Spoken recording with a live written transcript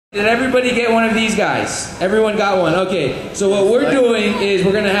Did everybody get one of these guys? Everyone got one. Okay, so what we're doing is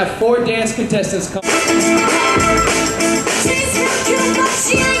we're gonna have 4 dance contestants come.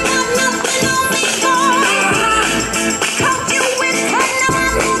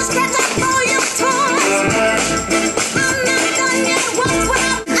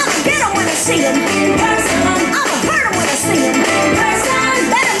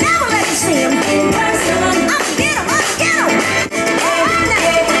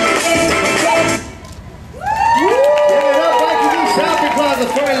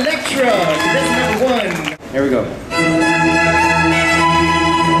 Here we go.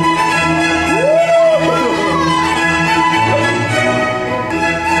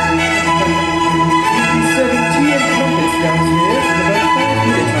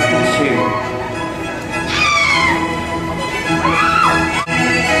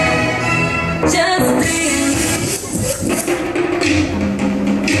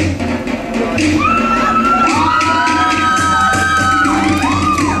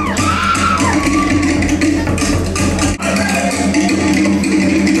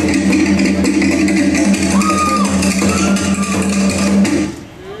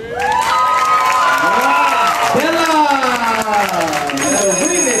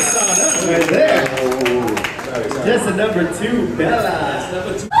 That's a number 2, Bella. That's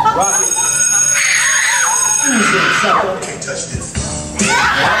number 2. Rocket. Can't touch this.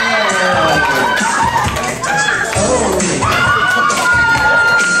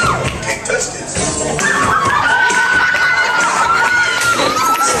 Can't touch this.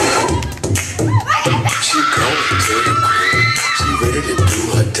 She going to the crib. She ready to do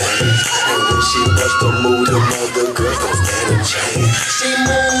her dance. And when she bust the move, the mother girls don't stand a chance. She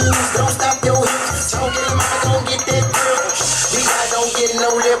moves, don't stop your hips. Don't get them out, don't get that grip. We got don't get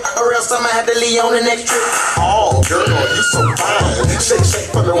no lip, or else I'ma have to leave on the next trip. Oh, girl, you so fine. Shake,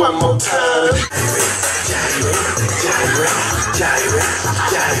 shake for me one more time.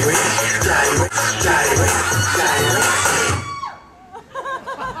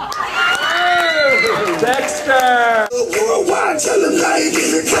 Dexter! Worldwide, tell them like in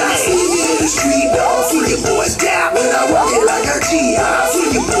the class. See me in the street, dog. See your boys down. When I walk it like a G, I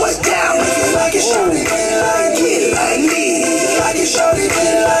see your boys down. Like it, shorty, like it, like me. Like it, shorty,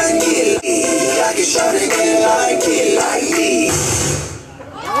 like it, like it, shorty, like it, like me.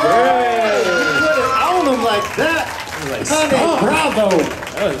 Hey, you put it on them like that. Honey, bravo.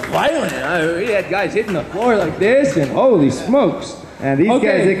 That was violent. We had guys hitting the floor like this, and holy smokes. And these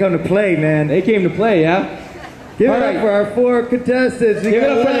guys, they come to play, man. They came to play, yeah? Give it up for our 4 contestants. Give it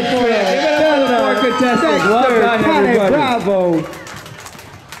up for the 4. Give it up for the 4 contestants. Well done, everybody. Bravo.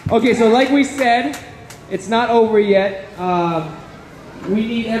 Okay, so like we said, it's not over yet. We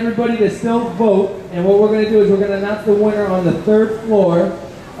need everybody to still vote, and what we're going to do is we're going to announce the winner on the 3rd floor.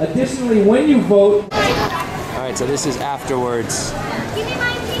 Additionally, when you vote... Alright, so this is afterwards.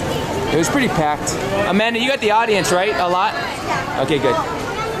 It was pretty packed. Amanda, you got the audience, right? A lot? Okay, good.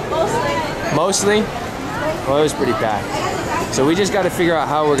 Mostly. Mostly? Well, it was pretty packed. So we just got to figure out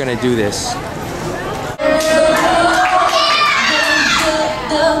how we're going to do this.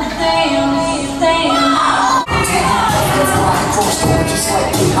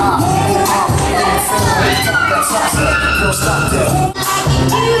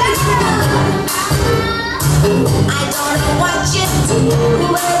 I don't know what you do,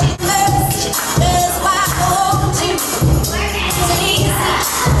 but it hurts. That's why I hold you.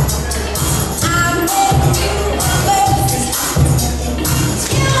 I'm ready to burst.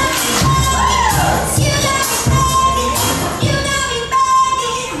 You got me burning. You got me burning. You got me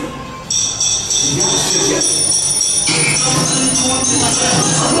burning.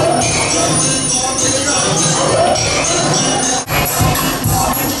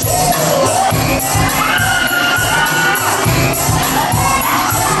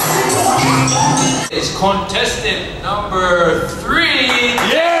 It's contestant number 3.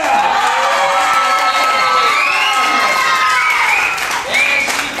 Yeah! And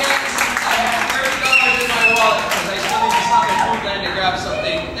she gets, I have $30 in my wallet because I still need to stop at food line to grab something.